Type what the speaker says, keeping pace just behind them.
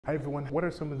Hi everyone, what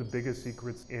are some of the biggest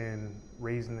secrets in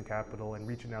raising the capital and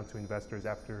reaching out to investors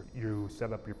after you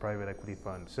set up your private equity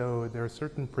fund? So there are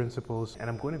certain principles, and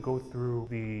I'm going to go through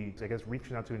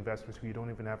reaching out to investors who you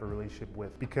don't even have a relationship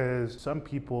with, because some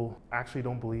people actually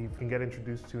don't believe you can get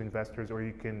introduced to investors or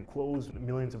you can close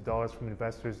millions of dollars from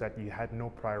investors that you had no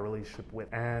prior relationship with.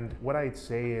 And what I'd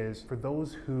say is, for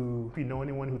those who, if you know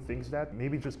anyone who thinks that,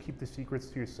 maybe just keep the secrets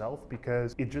to yourself,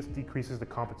 because it just decreases the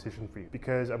competition for you.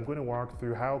 Because I'm going to walk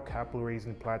through how capital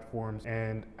raising platforms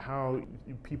and how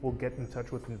people get in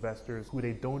touch with investors who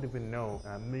they don't even know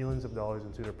millions of dollars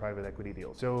into their private equity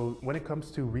deals. So when it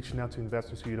comes to reaching out to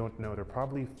investors who you don't know, there are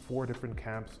probably 4 different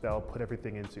camps that I'll put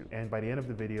everything into. And by the end of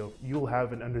the video, you'll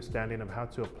have an understanding of how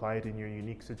to apply it in your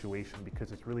unique situation,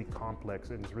 because it's really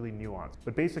complex and it's really nuanced.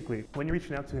 But basically, when you're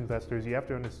reaching out to investors, you have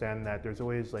to understand that there's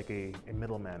always like a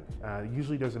middleman.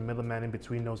 Usually there's a middleman in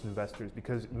between those investors,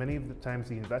 because many of the times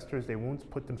the investors, they won't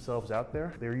put themselves out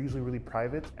there. They're usually really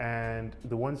private, and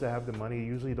the ones that have the money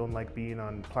usually don't like being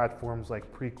on platforms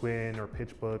like Preqin or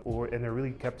PitchBook, and they're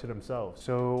really kept to themselves.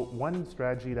 So one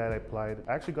strategy that I applied,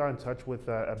 I actually got in touch with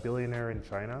a billionaire in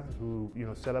China who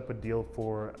set up a deal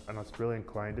for an Australian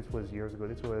client. This was years ago.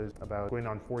 This was about going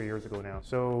on 4 years ago now.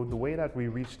 So the way that we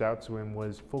reached out to him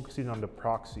was focusing on the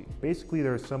proxy. Basically,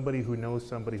 there's somebody who knows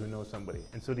somebody who knows somebody.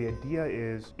 And so the idea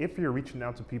is, if you're reaching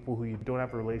out to people who you don't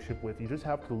have a relationship with, you just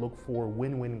have to look for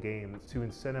win-win games to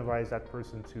incentivize that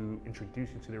person to introduce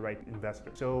you to the right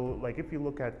investor. So like, if you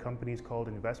look at companies called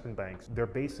investment banks, they're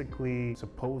basically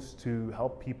supposed to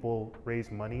help people raise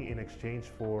money in exchange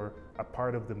for a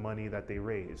part of the money that they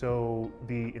raise. So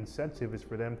the incentive is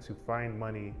for them to find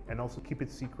money and also keep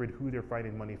it secret who they're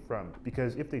finding money from.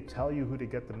 Because if they tell you who to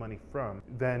get the money from,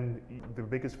 then the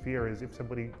biggest fear is if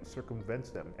somebody circumvents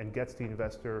them and gets the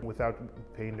investor without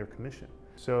paying their commission.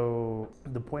 So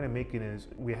the point I'm making is,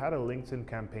 we had a LinkedIn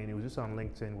campaign. It was just on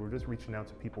LinkedIn. We were just reaching out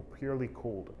to people purely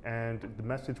cold. And the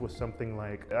message was something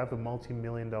like, I have a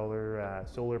multi-million-dollar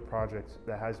solar project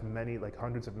that has many, like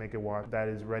hundreds of megawatts, that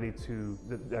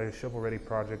is shovel-ready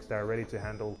projects that are ready to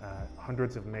handle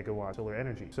hundreds of megawatts solar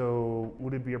energy. So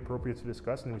would it be appropriate to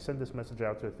discuss? And we sent this message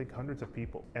out to, I think, hundreds of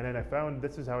people. And then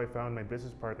this is how I found my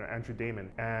business partner, Andrew Damon.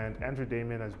 And Andrew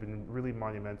Damon has been really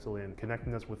monumental in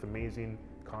connecting us with amazing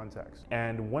contacts.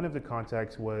 And one of the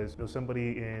contacts was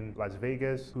somebody in Las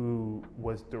Vegas who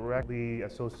was directly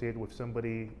associated with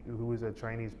somebody who was a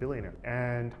Chinese billionaire.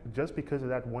 And just because of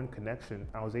that one connection,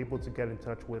 I was able to get in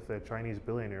touch with a Chinese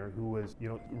billionaire who was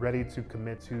ready to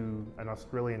commit to an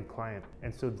Australian client.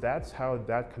 And so that's how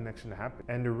that connection happened.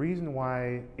 And the reason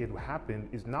why it happened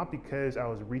is not because I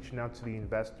was reaching out to the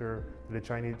investor,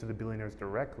 to the billionaires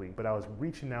directly, but I was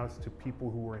reaching out to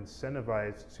people who were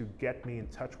incentivized to get me in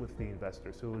touch with the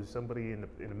investor. So it was somebody in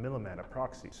a middleman, a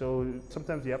proxy. So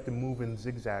sometimes you have to move in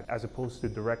zigzag as opposed to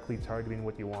directly targeting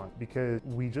what you want, because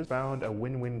we just found a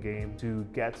win-win game to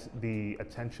get the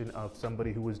attention of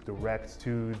somebody who was direct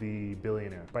to the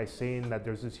billionaire by saying that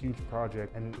there's this huge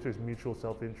project and there's mutual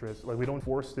self-interest. Like, we don't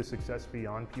force the success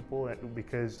beyond people,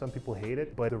 because some people hate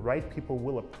it, but the right people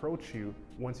will approach you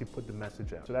once you put the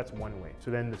message out. So that's one way.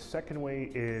 So then the second way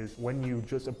is when you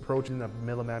just approach a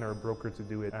middleman or a broker to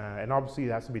do it. And obviously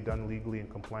it has to be done legally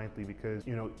and compliantly, because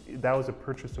that was a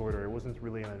purchase order. It wasn't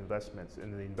really an investment,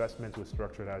 and the investment was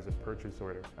structured as a purchase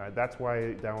order. That's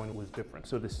why that one was different.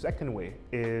 So the second way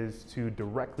is to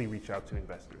directly reach out to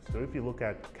investors. So if you look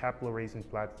at capital raising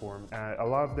platforms, a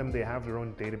lot of them, they have their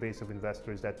own database of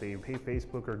investors that they pay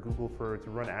Facebook or Google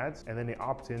to run ads, and then they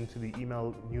opt into the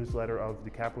email newsletter of the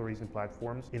capital raising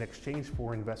platforms in exchange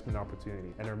for investment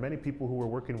opportunity. And there are many people who we're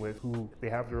working with who they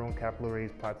have their own capital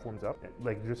raise platforms up,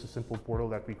 like just a simple portal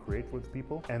that we create for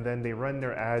people, and then they run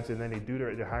their ads, and then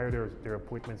they hire their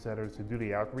appointment setters to do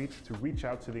the outreach, to reach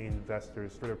out to the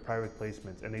investors for their private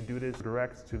placements, and they do this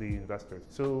direct to the investors.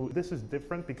 So this is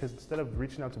different, because instead of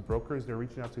reaching out to brokers, they're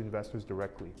reaching out to investors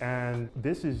directly. And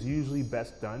this is usually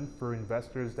best done for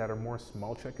investors that are more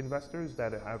small check investors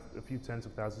that have a few tens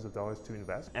of thousands of dollars to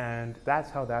invest, and that's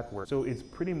how that works. So it's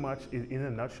pretty much, in a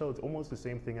nutshell, it's almost the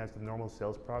same thing as the normal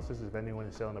sales process if anyone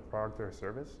is selling a product or a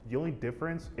service. The only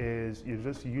difference is you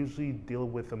just usually deal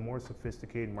with a more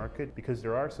sophisticated market, because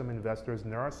there are some investors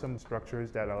and there are some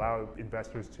structures that allow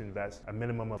investors to invest a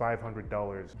minimum of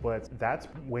 $500, but that's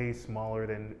way smaller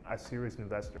than a serious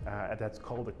investor. That's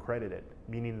called accredited,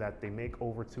 meaning that they make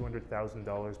over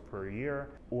 $200,000 per year,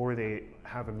 or they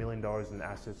have $1 million in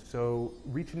assets. So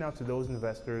reaching out to those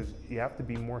investors, you have to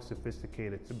be more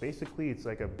sophisticated. So basically, it's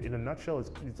like in a nutshell,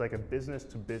 it's like a business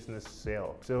to business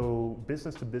sale. So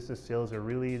business to business sales are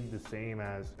really the same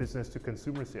as business to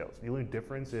consumer sales. The only only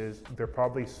difference is they're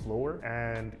probably slower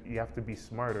and you have to be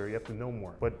smarter, you have to know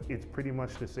more, but it's pretty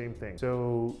much the same thing.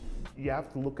 So you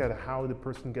have to look at how the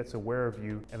person gets aware of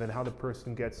you, and then how the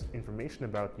person gets information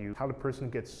about you, how the person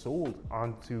gets sold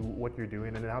onto what you're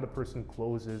doing, and then how the person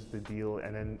closes the deal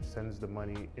and then sends the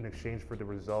money in exchange for the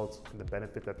results and the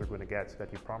benefit that they're going to get that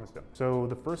you promised them. So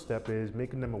the first step is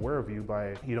making them aware of you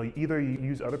by, either you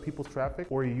use other people's traffic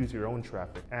or you use your own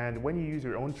traffic. And when you use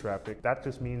your own traffic, that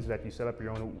just means that you set up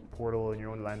your own portal and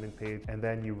your own landing page, and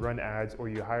then you run ads or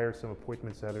you hire some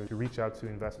appointment setters to reach out to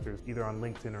investors either on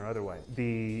LinkedIn or otherwise.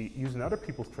 The using other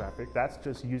people's traffic, that's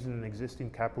just using an existing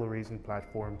capital raising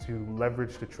platform to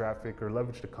leverage the traffic or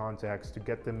leverage the contacts to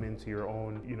get them into your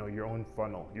own, your own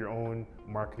funnel, your own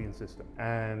marketing system.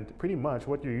 And pretty much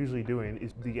what you're usually doing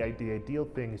is the ideal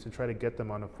thing is to try to get them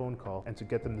on a phone call and to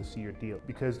get them to see your deal.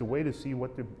 Because the way to see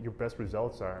what your best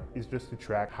results are is just to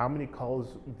track how many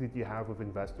calls did you have with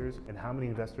investors and how many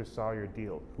investors saw your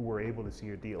deal, who were able to see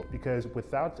your deal. Because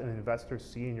without an investor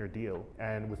seeing your deal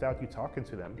and without you talking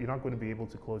to them, you're not going to be able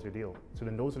to close your deal. So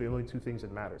then those are the only two things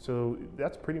that matter. So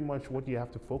that's pretty much what you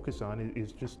have to focus on,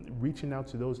 is just reaching out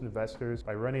to those investors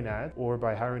by running ads or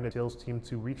by hiring a sales team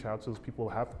to reach out to those people,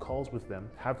 have calls with them,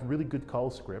 have really good call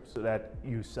scripts so that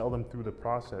you sell them through the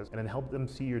process, and then help them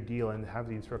see your deal and have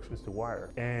the instructions to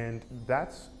wire. And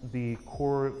that's the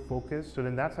core focus. So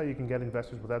then that's how you can get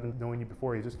investors without them knowing you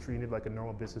before. You just treat it like a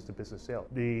normal business to business sale.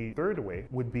 The third way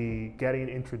would be getting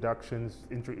introductions,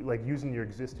 like using your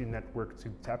existing network to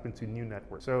tap into new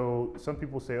networks. So some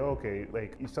people say, oh, okay,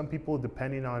 like some people,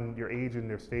 depending on your age and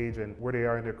their stage and where they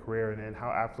are in their career and how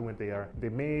affluent they are, they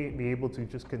may be able to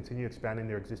just continue expanding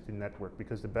their existing network,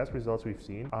 because the best results we've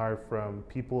seen are from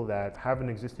people that have an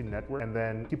existing network and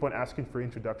then keep on asking for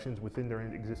introductions within their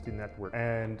existing network.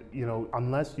 And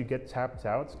unless you get tapped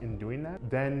out in doing that,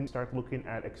 then start looking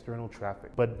at external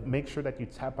traffic. But make sure that you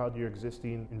tap out your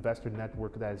existing investor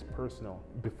network that is personal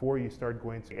before you start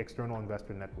going to external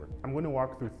investor network. I'm going to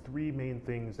walk through 3 main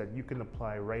things that you can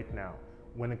apply right now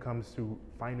when it comes to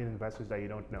finding investors that you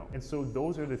don't know. And so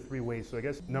those are the 3 ways. So I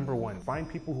guess number 1, find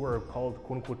people who are called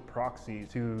quote unquote proxies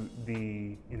to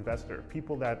the investor,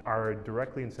 people that are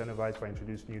directly incentivized by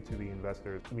introducing you to the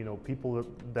investors. People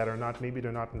that are not, maybe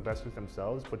they're not investors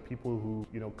themselves, but people who,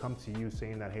 come to you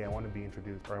saying that, hey, I want to be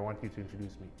introduced, or I want you to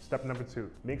introduce me. Step number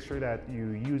 2, make sure that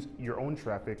you use your own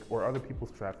traffic or other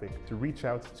people's traffic to reach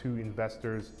out to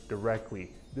investors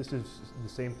directly. This is the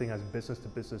same thing as business to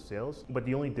business sales, but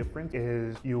the only difference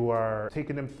is you are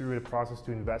taking them through the process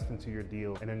to invest into your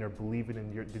deal, and then they're believing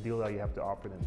in the deal that you have to offer them.